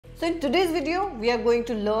So in today's video, we are going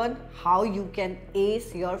to learn how you can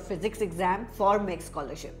ace your physics exam for MEXT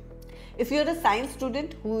scholarship. If you're a science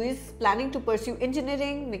student who is planning to pursue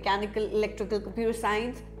engineering, mechanical, electrical, computer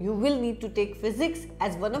science, you will need to take physics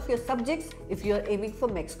as one of your subjects if you are aiming for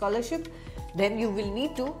MEXT scholarship. Then you will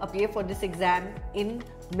need to appear for this exam in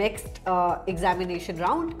MEXT examination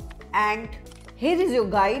round. And here is your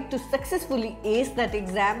guide to successfully ace that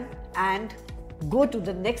exam and go to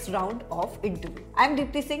the next round of interview. I am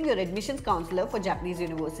Deepti Singh, your admissions counselor for Japanese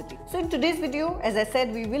University. So in today's video, as I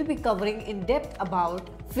said, we will be covering in depth about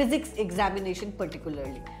physics examination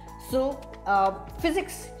particularly. So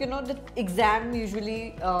physics, the exam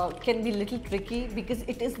usually can be a little tricky because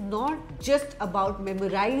it is not just about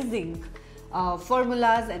memorizing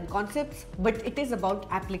formulas and concepts, but it is about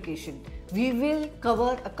application. We will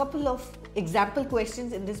cover a couple of example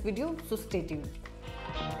questions in this video, so stay tuned.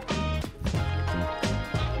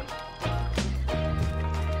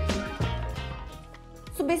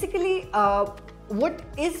 So basically, what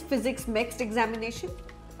is physics MEXT examination?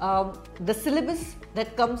 The syllabus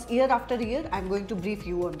that comes year after year, I'm going to brief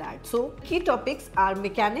you on that. So key topics are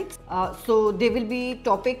mechanics. So there will be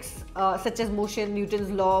topics such as motion,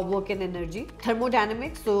 Newton's law, work and energy.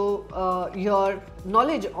 Thermodynamics, so your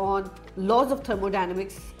knowledge on laws of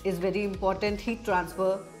thermodynamics is very important. Heat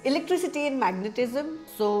transfer. Electricity and magnetism,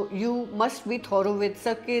 so you must be thorough with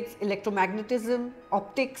circuits, electromagnetism,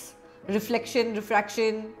 optics, reflection,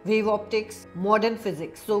 refraction, wave optics, modern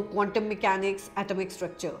physics, so quantum mechanics, atomic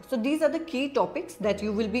structure. So these are the key topics that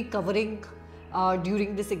you will be covering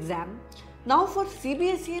during this exam. Now for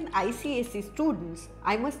CBSE and ICSE students,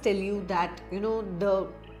 I must tell you that the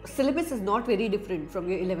syllabus is not very different from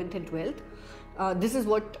your 11th and 12th. This is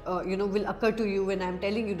what will occur to you when I am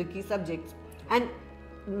telling you the key subjects. And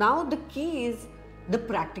now the key is the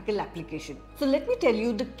practical application. So let me tell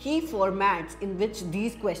you the key formats in which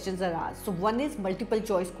these questions are asked. So one is multiple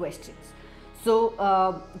choice questions.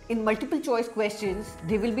 So in multiple choice questions,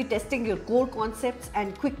 they will be testing your core concepts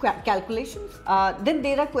and quick calculations. Then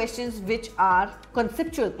there are questions which are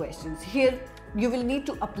conceptual questions. Here you will need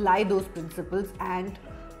to apply those principles, and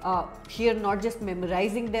here not just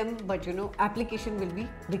memorizing them, but application will be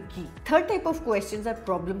the key. Third type of questions are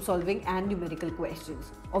problem solving and numerical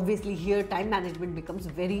questions. Obviously here time management becomes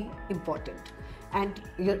very important, and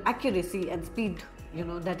your accuracy and speed,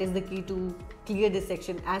 that is the key to clear this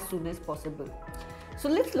section as soon as possible. So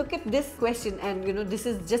let's look at this question, and this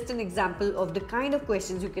is just an example of the kind of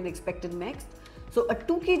questions you can expect in MEXT. So a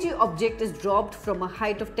 2 kg object is dropped from a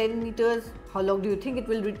height of 10 meters. How long do you think it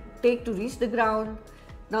will take to reach the ground?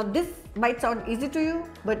 Now this might sound easy to you,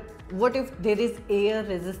 but what if there is air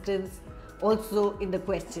resistance also in the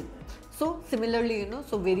question? So similarly,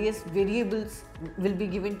 so various variables will be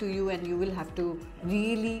given to you, and you will have to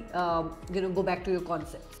really, go back to your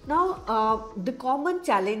concepts. Now, the common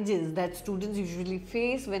challenges that students usually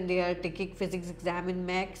face when they are taking physics exam in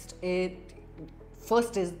MEXT,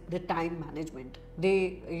 first is the time management.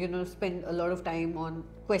 They, spend a lot of time on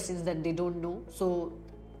questions that they don't know. So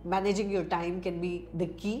managing your time can be the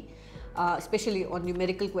key, especially on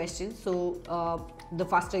numerical questions. So the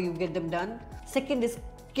faster you get them done. Second is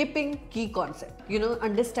skipping key concept.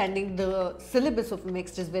 Understanding the syllabus of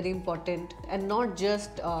MEXT is very important, and not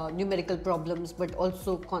just numerical problems but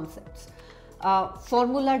also concepts.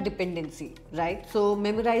 Formula dependency, right? So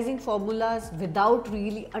memorizing formulas without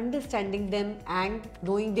really understanding them and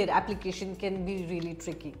knowing their application can be really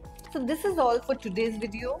tricky. So this is all for today's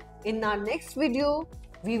video. In our next video,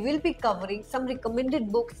 we will be covering some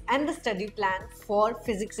recommended books and the study plan for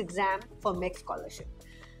physics exam for MEXT scholarship.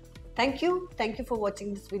 Thank you for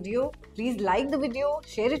watching this video. Please like the video,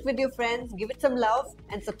 share it with your friends, give it some love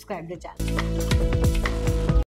and subscribe to the channel.